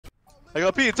I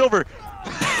got P, it's over!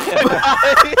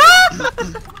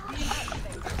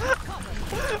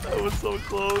 That was so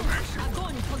close.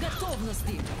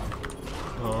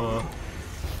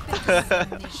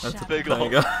 That's a big there you hole.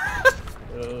 go.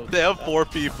 They have 4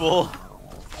 people.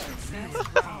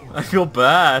 I feel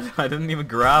bad. I didn't even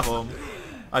grab him.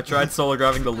 I tried solo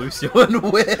grabbing the Lucio and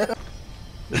whip.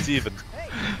 It's even.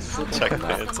 Check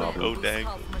pants Oh dang.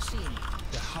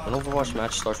 An Overwatch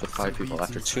match starts with 5 people.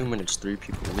 After 2 minutes, 3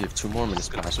 people leave. 2 more minutes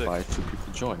pass by, 2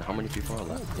 people join. How many people are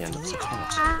left at the end of 6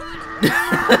 minutes?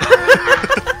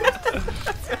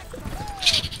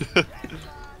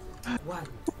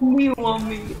 You want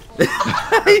me?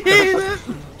 I hate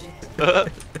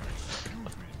it.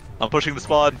 I'm pushing the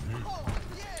spawn.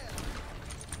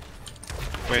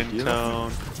 Wind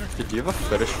tone. Dude, do you have a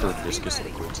fetish for viscous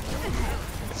liquids?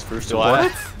 Because first Do it I?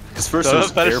 was, Because first Do I it have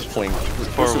was a fetish airplane, for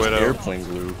first it was Widow? airplane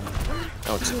glue.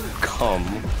 Now it's cum.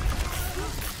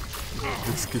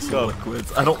 Viscous Go.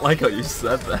 liquids. I don't like how you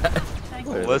said that.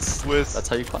 Let's squiz. That's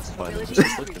how you classify them,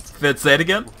 viscous liquids. Fid, say it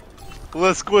again.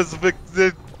 Let's squiz Vic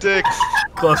the dick.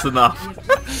 Close enough.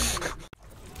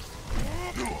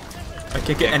 I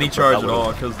can't get any charge at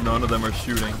all because none of them are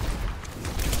shooting.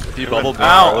 If you bubble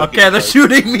Ow! Okay, they're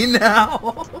shooting me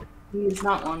now. He's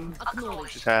not one.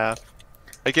 She's half.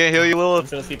 I can't heal you, Lilith.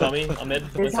 Gonna sleep on me. I'm mid.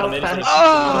 Here's I'm mid. how fast.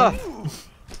 Ah!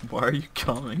 Why are you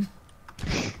coming?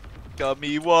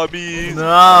 Gummy wummies.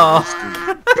 No.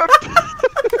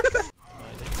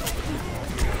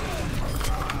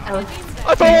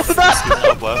 I fell to that.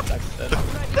 Top left.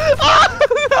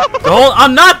 Don't!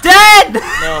 I'm not dead.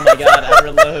 Oh my god, I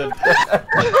reload.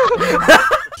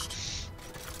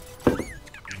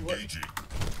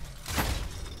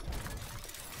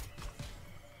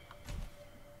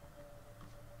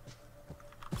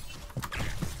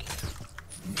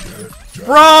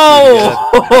 Bro!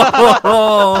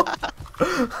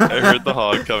 I heard the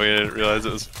hog coming in, I didn't realize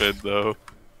it was Finn though.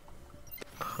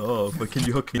 Oh, but can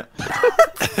you hook me?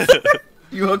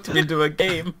 You hooked me into a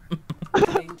game.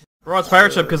 Bro, it's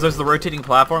pirate ship because there's the rotating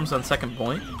platforms on second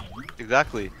point.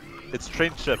 Exactly. It's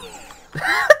train ship.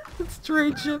 It's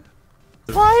trade ship.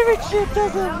 Pirate ship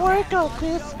doesn't work on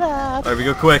this map. Alright, we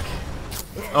go quick.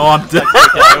 Oh, I'm dead.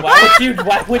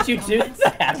 Why would you do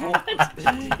that? What?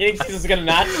 You think she's gonna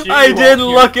not shoot I you didn't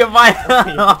while look at my.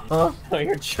 Oh,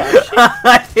 you're charging.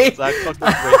 I hate Zach fucking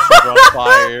races on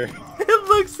fire. it.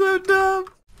 Looks so dumb.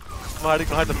 I'm hiding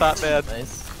behind the fat man.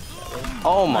 Nice.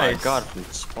 Oh my Nice. god, from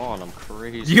spawn, I'm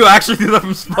crazy. You actually threw that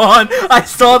from spawn. I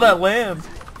saw that land.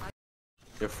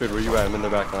 Yo, Fid, where you at? I'm in the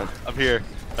back line. I'm here.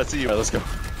 I see you. Alright, let's go.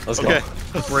 Let's Okay.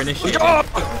 go. We're initiating.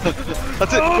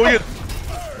 That's it. Going in.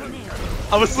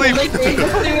 I'm asleep.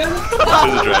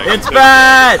 It's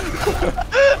bad.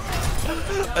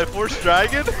 I forced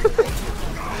dragon.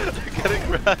 Getting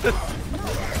grabbed.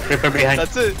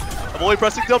 That's it. I'm only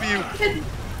pressing W.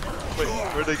 Wait,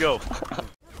 where'd they go?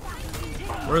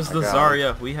 Where's the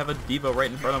Zarya? We have a diva right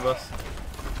in front of us.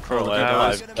 Oh, look at I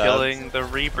was that. killing the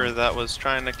Reaper that was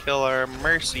trying to kill our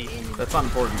Mercy. That's not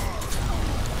important.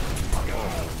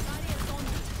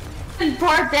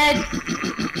 Part dead.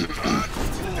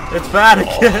 It's bad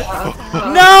again.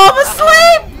 No, I'm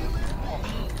asleep.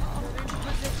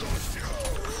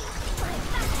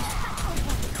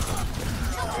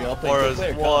 We all play Aura's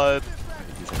clear, one.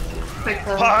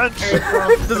 Punch.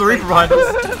 There's a Reaper behind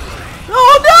us.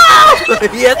 Oh no!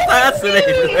 He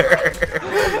assassinated her.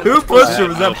 Who pushed her?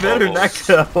 Was that Finn or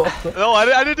Neko? No, I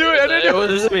didn't do it. I didn't It do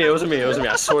it. wasn't me, it wasn't me, it wasn't me.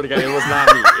 I swear to God, it was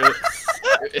not me.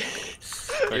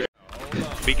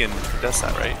 Vegan does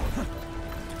that, right?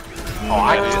 Oh,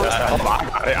 I did. Hold on,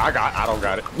 I don't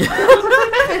got it.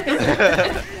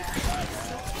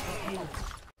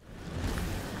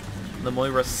 The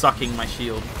Moira's sucking my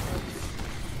shield.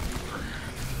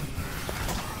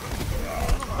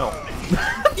 Oh.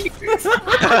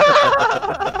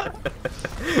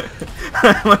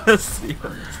 I wanna see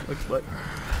what this looks like.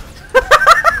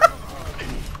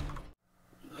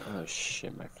 Oh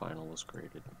shit, my final was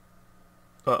graded.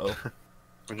 Uh-oh.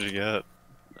 What'd you get?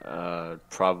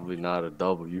 Probably not a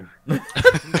W.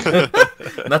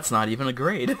 That's not even a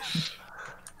grade.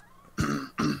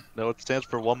 No, it stands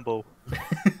for Wumbo.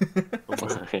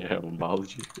 Yeah,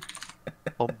 biology.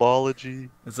 Wombology.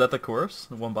 Is that the course?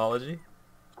 Wombology?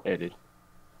 Edit.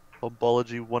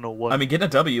 Wombology 101. I mean, getting a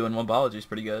W in Wombology is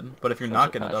pretty good, but if you're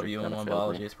not getting a Patrick W in kinda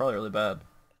failed Wombology, me. it's probably really bad.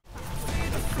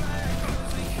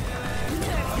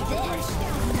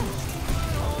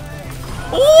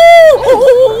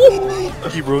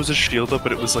 He rose his shield up,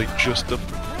 but it was like just an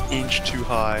inch too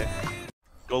high.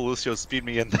 Go Lucio, speed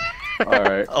me in there.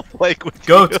 Alright. I'll plank with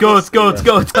Goats, you. goats, goats,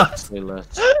 goats. Say less.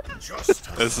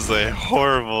 This is a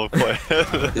horrible plan.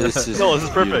 This is No, this is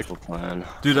a perfect. beautiful plan.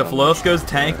 Dude, if Loth goes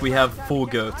tank, we have full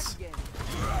goats.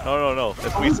 No.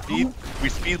 If we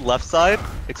speed left side,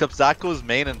 except Zach goes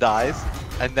main and dies,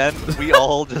 and then we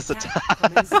all just attack.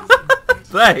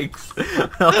 Thanks.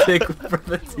 I'll take it for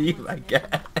the team, I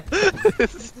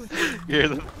guess. You're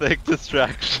the thick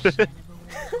distraction.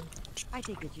 I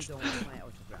take it you don't want my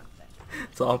autograph then.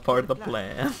 It's all part of the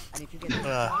plan. And if you get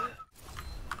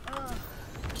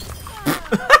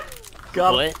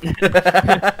Got What?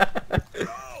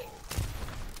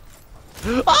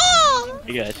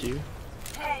 I got you.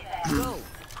 go,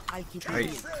 I'll keep you. Alright,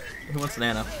 who wants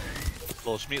Nana?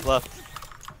 Lol, Schmidt left.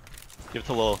 Give it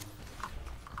to Lol.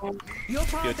 You're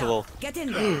Give it to Lol. Get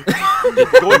in there.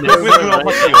 Go in, I'll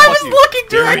fuck you, I I'll was fuck you. looking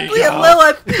directly at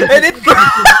Lilith, and it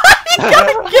he got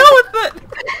a kill with it!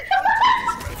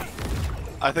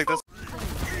 I think that's.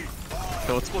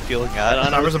 So what's what feeling at?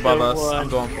 Summer's above us. I'm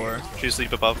going for her. She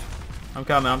sleep above. I'm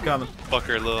coming, I'm coming. Fuck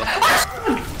her, little.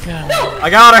 I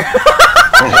got her!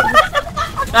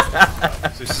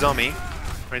 So she's on me.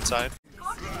 Right side.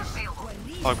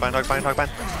 Hog bind, hog bind, hog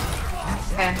bind.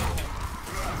 Okay.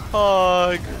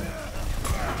 Hug.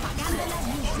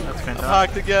 That's I'm fantastic.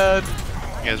 hacked again.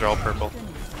 You guys are all purple.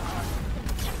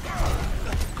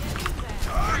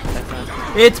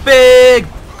 It's big!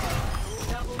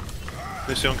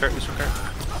 Lucian cart, Lucian cart.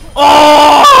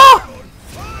 Oh!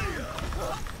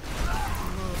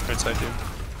 Right side, dude.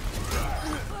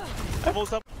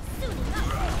 Almost up.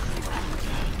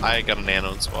 I got a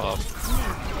nano and swap.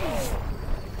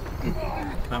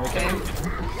 Now okay.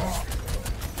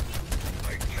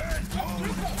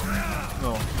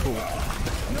 Oh, cool.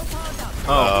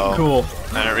 Oh, cool.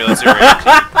 I didn't realize you were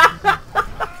reacting.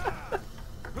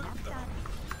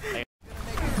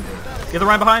 Get the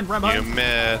Ryan behind, Ryan You behind.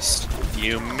 missed.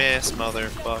 You missed,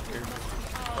 motherfucker.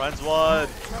 Ryan's one.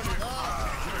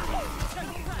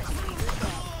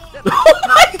 Oh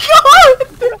my god!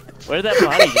 Where did that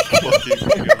body go?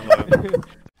 Fucking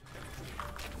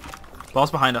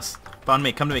Ball's behind us. Behind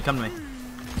me, come to me, come to me.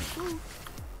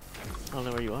 I don't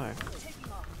know where you are.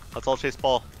 Let's all chase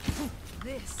ball.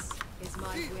 This is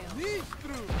my will.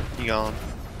 You gone.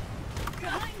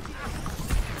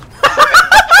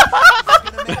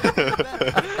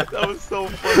 That was so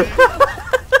funny.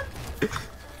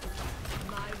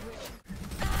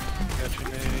 Got your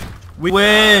name. We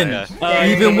win! Yeah. Oh,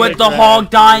 Even yeah, with the yeah, hog yeah.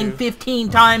 dying 15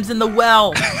 times in the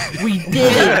well, we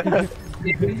did it!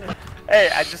 Hey,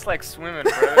 I just like swimming,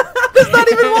 bro. There's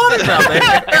not even water down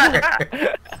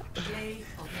there!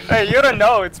 Hey, you don't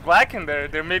know. It's black in there.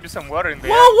 There may be some water in there.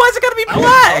 Whoa, why's it gotta be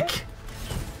black?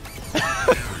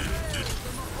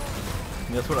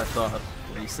 That's what I thought.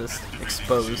 Racist.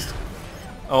 Exposed.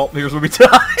 Oh, here's where we die!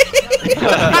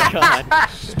 Oh my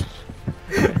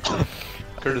god.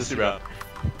 Courtesy route.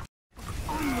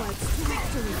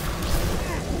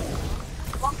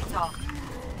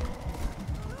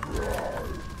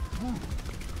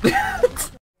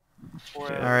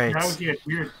 Alright.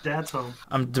 Your dad's home.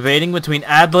 I'm debating between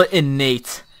Adla and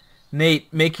Nate.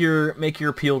 Nate, make your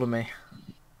appeal to me.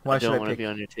 Why I should don't I want to pick? be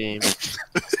on your team.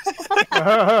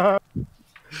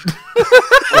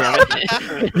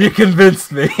 You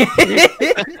convinced me.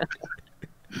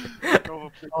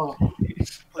 Oh,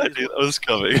 I knew that was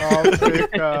coming. I'll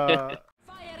pick, Fire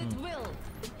at will.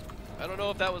 I don't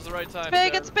know if that was the right time.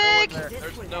 big, sir. it's big! No one there.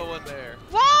 There's no one there.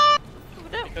 What?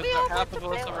 Because We all half went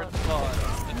of to us fail. are in spawn.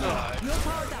 It's alright. You're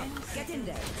powered up. Get in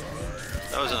there.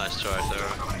 That was a nice try,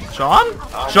 Sarah. Sean?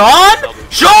 Sean?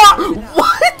 Sean?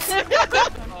 What?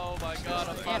 Oh my god,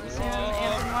 I'm Amp soon, about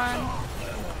Amp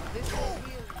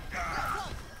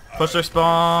Push their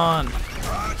spawn.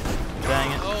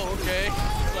 Dang it. Oh, okay.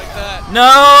 Like that. No!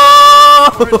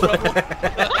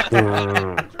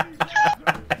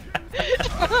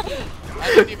 I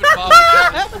didn't even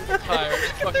bother with the tire.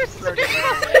 Just fucking started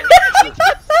running.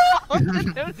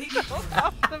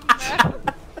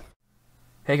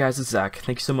 Hey guys, it's Zach.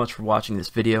 Thank you so much for watching this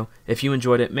video. If you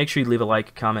enjoyed it, make sure you leave a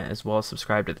like, comment, as well as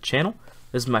subscribe to the channel.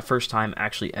 This is my first time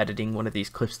actually editing one of these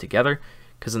clips together,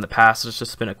 because in the past it's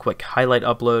just been a quick highlight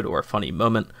upload or a funny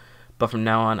moment. But from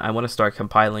now on, I want to start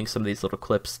compiling some of these little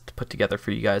clips to put together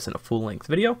for you guys in a full-length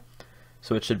video,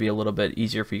 so it should be a little bit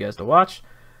easier for you guys to watch.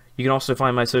 You can also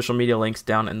find my social media links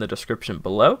down in the description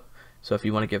below, so if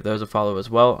you want to give those a follow as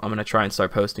well, I'm going to try and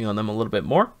start posting on them a little bit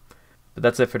more. But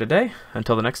that's it for today.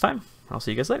 Until the next time, I'll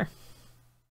see you guys later.